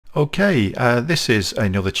Okay, this is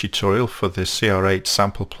another tutorial for the CR8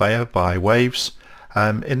 Sample player by Waves.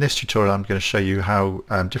 In this tutorial I'm going to show you how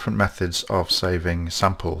different methods of saving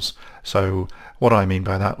samples. So what I mean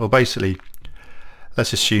by that, well basically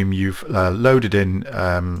let's assume you've loaded in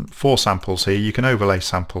 4 samples here. You can overlay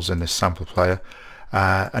samples in this sample player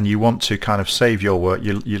and you want to kind of save your work.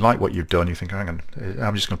 You like what you've done, you think, hang on,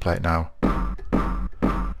 I'm just going to play it now.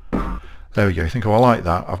 There we go. You think, oh, I like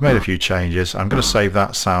that. I've made a few changes. I'm going to save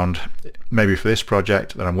that sound maybe for this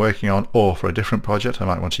project that I'm working on, or for a different project. I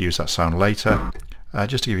might want to use that sound later.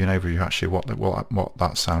 Just to give you an overview, actually, what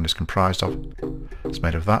that sound is comprised of. It's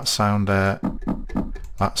made of that sound there,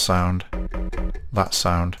 that sound, that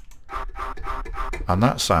sound, and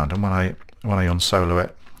that sound. And when I unsolo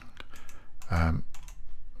it,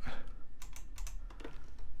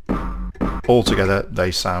 all together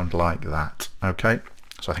they sound like that. Okay.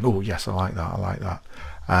 So I think, oh yes, I like that, I like that.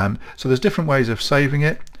 So there's different ways of saving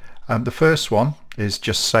it. The first one is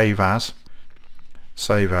just save as.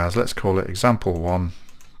 Save as, let's call it example 1.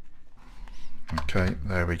 Okay,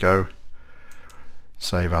 there we go.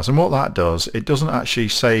 Save as. And what that does, it doesn't actually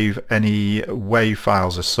save any WAV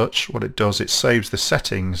files as such. What it does, it saves the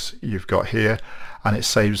settings you've got here, and it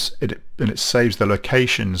saves the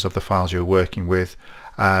locations of the files you're working with.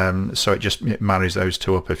 So it marries those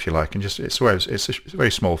two up, if you like, and it's a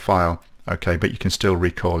very small file, okay, but you can still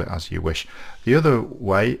recall it as you wish. The other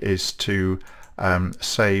way is to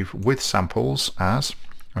save with samples as.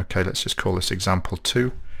 Okay, let's just call this example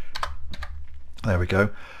 2. There we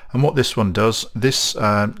go. And what this one does, this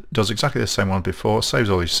does exactly the same one before, saves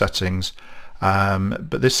all these settings,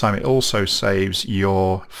 but this time it also saves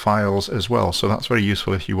your files as well. So that's very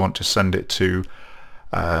useful if you want to send it to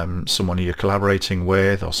someone you're collaborating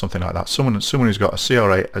with or something like that, someone who's got a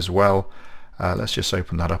CR8 as well. Let's just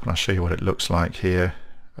open that up and I'll show you what it looks like here.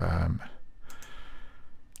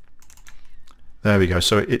 There we go.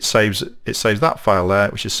 So it saves that file there,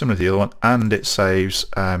 which is similar to the other one, and it saves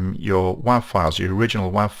your WAV files, your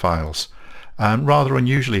original WAV files. Rather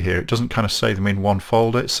unusually here, it doesn't kind of save them in one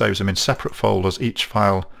folder, it saves them in separate folders. Each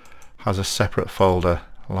file has a separate folder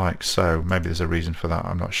like so. Maybe there's a reason for that,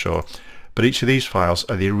 I'm not sure. But each of these files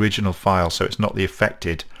are the original file, so it's not the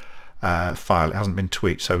affected file. It hasn't been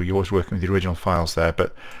tweaked, so you're always working with the original files there.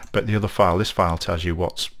 But the other file, this file tells you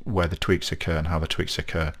where the tweaks occur and how the tweaks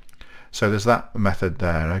occur. So there's that method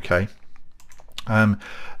there. Okay.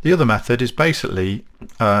 The other method is basically,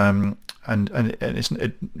 and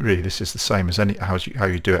really this is the same as how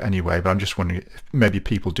you do it anyway. But I'm just wondering if maybe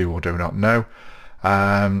people do or do not know.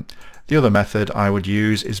 The other method I would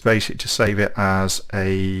use is basically to save it as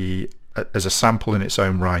a sample in its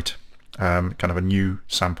own right, kind of a new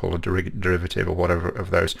sample, a derivative or whatever of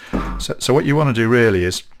those. So what you want to do really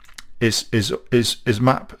is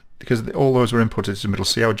map, because all those were inputted as a middle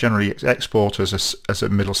C. I would generally export as a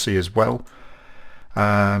middle C as well.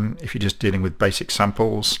 If you're just dealing with basic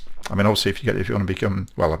samples, I mean, obviously if you want to become,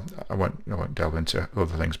 well, I won't delve into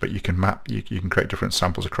other things, but you can map, you can create different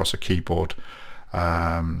samples across a keyboard,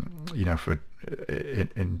 you know, for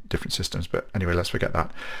in different systems. But anyway, let's forget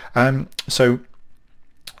that. So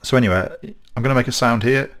anyway, I'm going to make a sound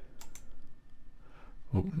here.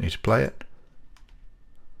 Oh, need to play it.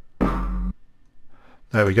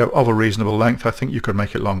 There we go, of a reasonable length. I think you could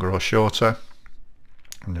make it longer or shorter.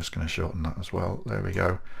 I'm just going to shorten that as well. There we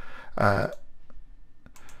go.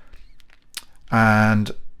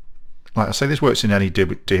 And like I say, this works in any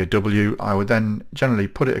DAW. I would then generally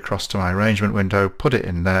put it across to my arrangement window, put it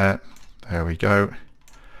in there. There we go.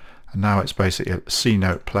 And now it's basically a C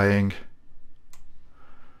note playing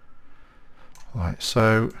like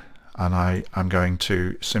so. And I'm going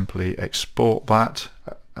to simply export that.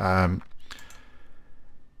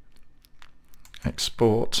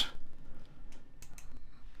 Export.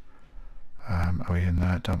 Are we in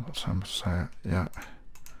there? Don't say yeah.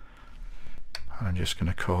 I'm just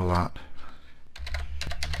going to call that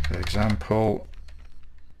example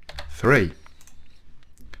 3.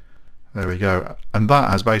 There we go, and that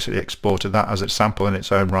has basically exported that as a sample in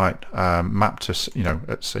its own right, mapped to, you know,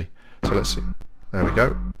 let's see. So let's see. There we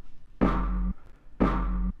go.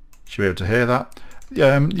 Should be able to hear that.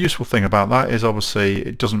 The useful thing about that is obviously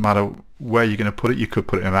it doesn't matter where you're going to put it. You could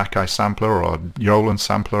put it in an Akai sampler or a Yolan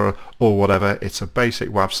sampler or whatever. It's a basic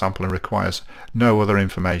WAV sample and requires no other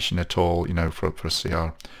information at all, you know, for a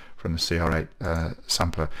CR from the CR8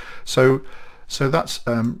 sampler. So that's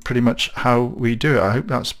pretty much how we do it. I hope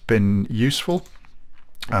that's been useful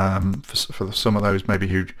for some of those maybe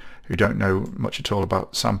who don't know much at all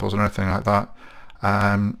about samples or anything like that.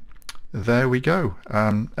 There we go.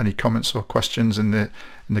 Any comments or questions in the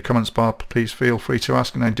comments bar, please feel free to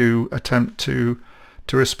ask, and I do attempt to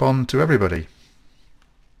to respond to everybody.